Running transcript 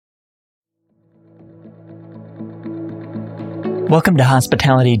Welcome to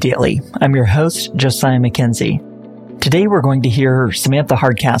Hospitality Daily. I'm your host, Josiah McKenzie. Today we're going to hear Samantha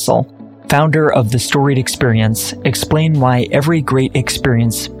Hardcastle, founder of The Storied Experience, explain why every great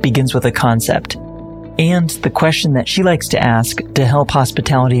experience begins with a concept, and the question that she likes to ask to help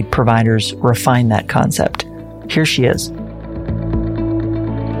hospitality providers refine that concept. Here she is.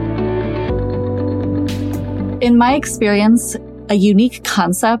 In my experience, a unique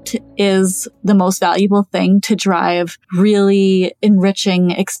concept is the most valuable thing to drive really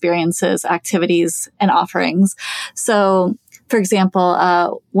enriching experiences, activities, and offerings. So, for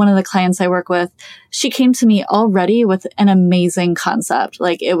example, one of the clients I work with, she came to me already with an amazing concept.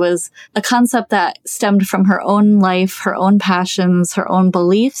 Like, it was a concept that stemmed from her own life, her own passions, her own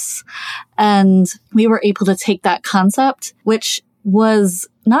beliefs. And we were able to take that concept, which was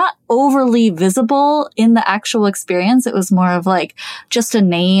not overly visible in the actual experience. It was more of like just a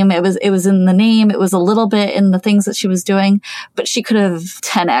name. It was in the name. It was a little bit in the things that she was doing, but she could have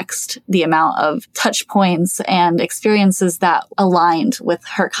 10x'd the amount of touch points and experiences that aligned with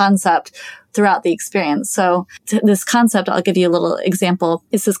her concept throughout the experience. So this concept, I'll give you a little example,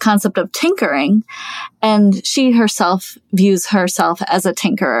 is this concept of tinkering. And she herself views herself as a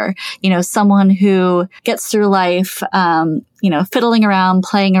tinkerer, someone who gets through life, fiddling around,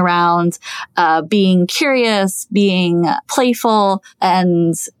 playing around, being curious, being playful,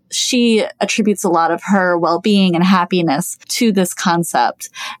 and she attributes a lot of her well-being and happiness to this concept.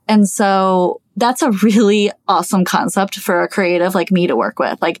 And so that's a really awesome concept for a creative like me to work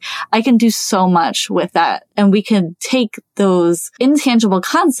with. Like, I can do so much with that. And we can take those intangible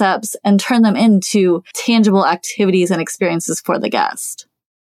concepts and turn them into tangible activities and experiences for the guest.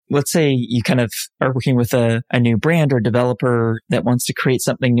 Let's say you kind of are working with a new brand or developer that wants to create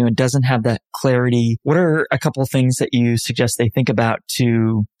something new and doesn't have that clarity. What are a couple of things that you suggest they think about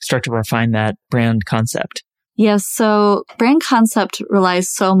to start to refine that brand concept? Yes. So brand concept relies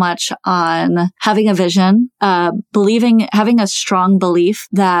so much on having a vision, having a strong belief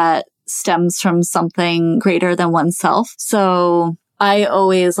that stems from something greater than oneself. So I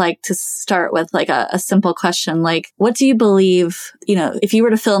always like to start with like a simple question, like, what do you believe, if you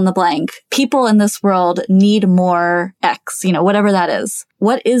were to fill in the blank, people in this world need more X, whatever that is.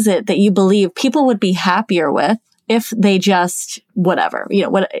 What is it that you believe people would be happier with if they just whatever,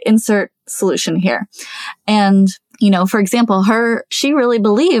 insert solution here. And, for example, she really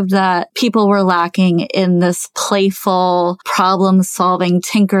believed that people were lacking in this playful, problem-solving,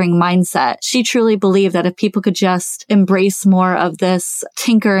 tinkering mindset. She truly believed that if people could just embrace more of this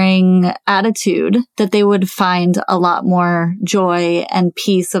tinkering attitude, that they would find a lot more joy and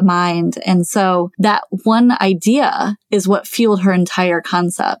peace of mind. And so that one idea is what fueled her entire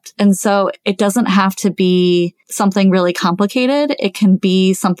concept. And so it doesn't have to be something really complicated. It can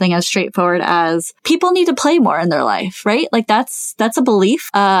be something as straightforward as people need to play more in their life, right? Like that's a belief.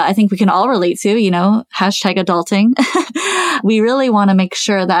 I think we can all relate to, #adulting. We really want to make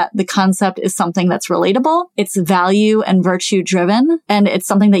sure that the concept is something that's relatable. It's value and virtue driven, and it's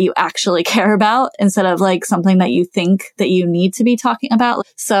something that you actually care about instead of like something that you think that you need to be talking about.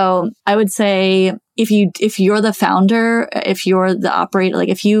 So I would say, if you're the founder, if you're the operator, like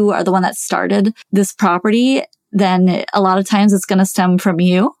if you are the one that started this property, then a lot of times it's going to stem from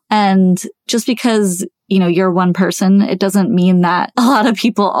you. And just because, you're one person, it doesn't mean that a lot of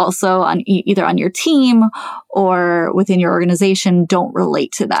people also either on your team or within your organization don't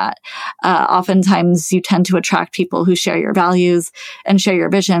relate to that. Oftentimes you tend to attract people who share your values and share your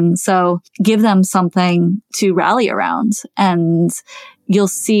vision. So give them something to rally around, and you'll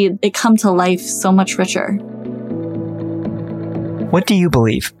see it come to life so much richer. What do you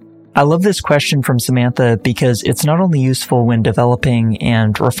believe? I love this question from Samantha because it's not only useful when developing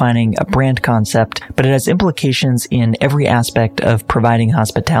and refining a brand concept, but it has implications in every aspect of providing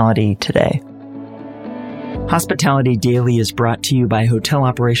hospitality today. Hospitality Daily is brought to you by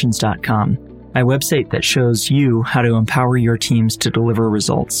hoteloperations.com, my website that shows you how to empower your teams to deliver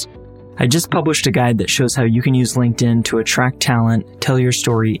results. I just published a guide that shows how you can use LinkedIn to attract talent, tell your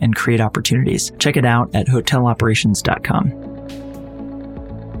story, and create opportunities. Check it out at hoteloperations.com.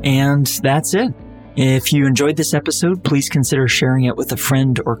 And that's it. If you enjoyed this episode, please consider sharing it with a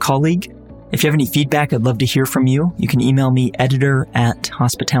friend or colleague. If you have any feedback, I'd love to hear from you. You can email me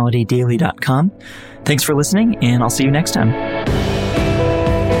editor@hospitalitydaily.com. Thanks for listening, and I'll see you next time.